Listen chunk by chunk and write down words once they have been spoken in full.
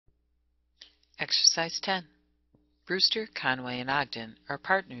Exercise 10. Brewster, Conway, and Ogden are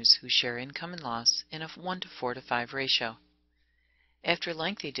partners who share income and loss in a 1 to 4 to 5 ratio. After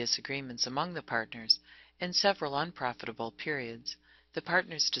lengthy disagreements among the partners and several unprofitable periods, the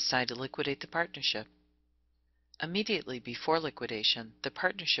partners decide to liquidate the partnership. Immediately before liquidation, the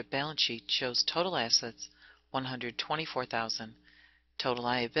partnership balance sheet shows total assets $124,000, total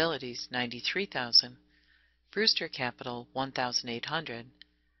liabilities $93,000, Brewster capital $1,800,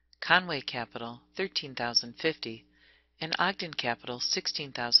 Conway capital $13,050, and Ogden capital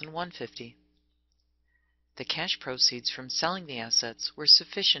 $16,150. The cash proceeds from selling the assets were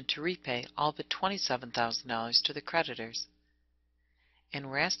sufficient to repay all but $27,000 to the creditors, and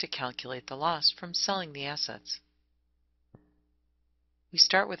we're asked to calculate the loss from selling the assets. We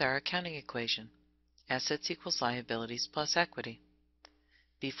start with our accounting equation. Assets equals liabilities plus equity.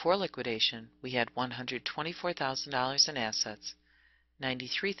 Before liquidation, we had $124,000 in assets,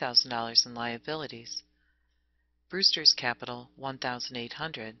 $93,000 in liabilities, Brewster's capital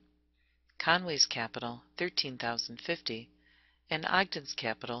 $1,800, Conway's capital $13,050, and Ogden's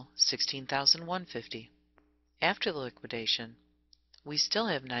capital $16,150. After the liquidation, we still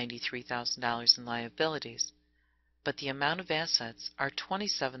have $93,000 in liabilities, but the amount of assets are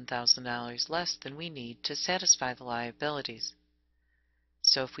 $27,000 less than we need to satisfy the liabilities.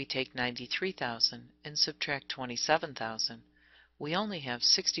 So if we take $93,000 and subtract $27,000, we only have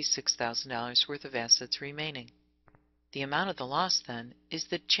 $66,000 worth of assets remaining. The amount of the loss, then, is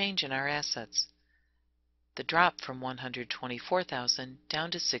the change in our assets, the drop from $124,000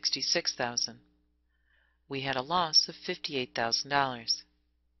 down to $66,000. We had a loss of $58,000.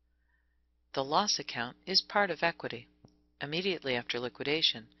 The loss account is part of equity. Immediately after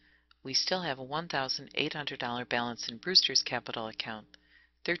liquidation, we still have a $1,800 balance in Brewster's capital account,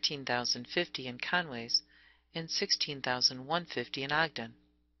 $13,050 in Conway's, and $16,150 in Ogden.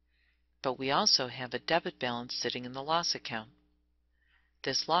 But we also have a debit balance sitting in the loss account.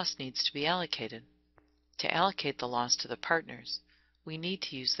 This loss needs to be allocated. To allocate the loss to the partners, we need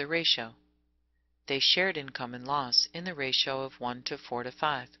to use the ratio. They shared income and loss in the ratio of 1 to 4 to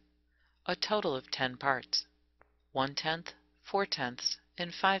 5, a total of 10 parts. 1/10, 4/10,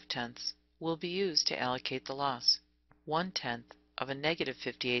 and 5/10 will be used to allocate the loss. 1/10 of a negative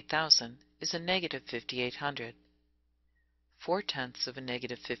 $58,000 is a negative $5,800. 4/10 of a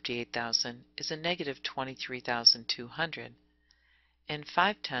negative $58,000 is a negative $23,200, and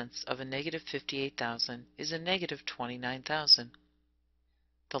 5/10 of a negative $58,000 is a negative $29,000.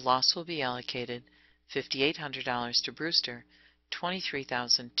 The loss will be allocated $5,800 to Brewster,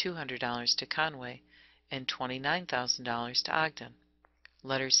 $23,200 to Conway, and $29,000 to Ogden.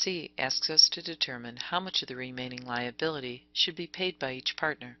 Letter C asks us to determine how much of the remaining liability should be paid by each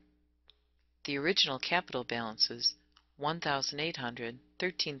partner. The original capital balances $1,800,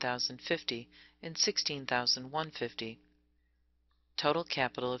 $13,050, and $16,150. Total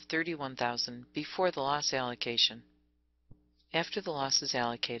capital of $31,000 before the loss allocation. After the loss is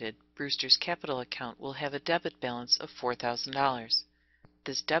allocated, Brewster's capital account will have a debit balance of $4,000.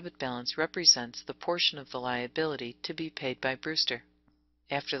 This debit balance represents the portion of the liability to be paid by Brewster.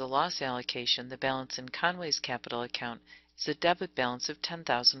 After the loss allocation, the balance in Conway's capital account is a debit balance of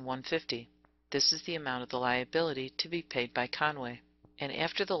 $10,150. This is the amount of the liability to be paid by Conway. And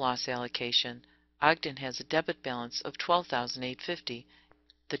after the loss allocation, Ogden has a debit balance of $12,850.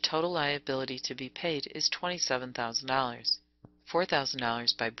 The total liability to be paid is $27,000.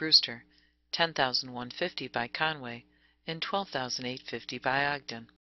 $4,000 by Brewster, $10,150 by Conway, and $12,850 by Ogden.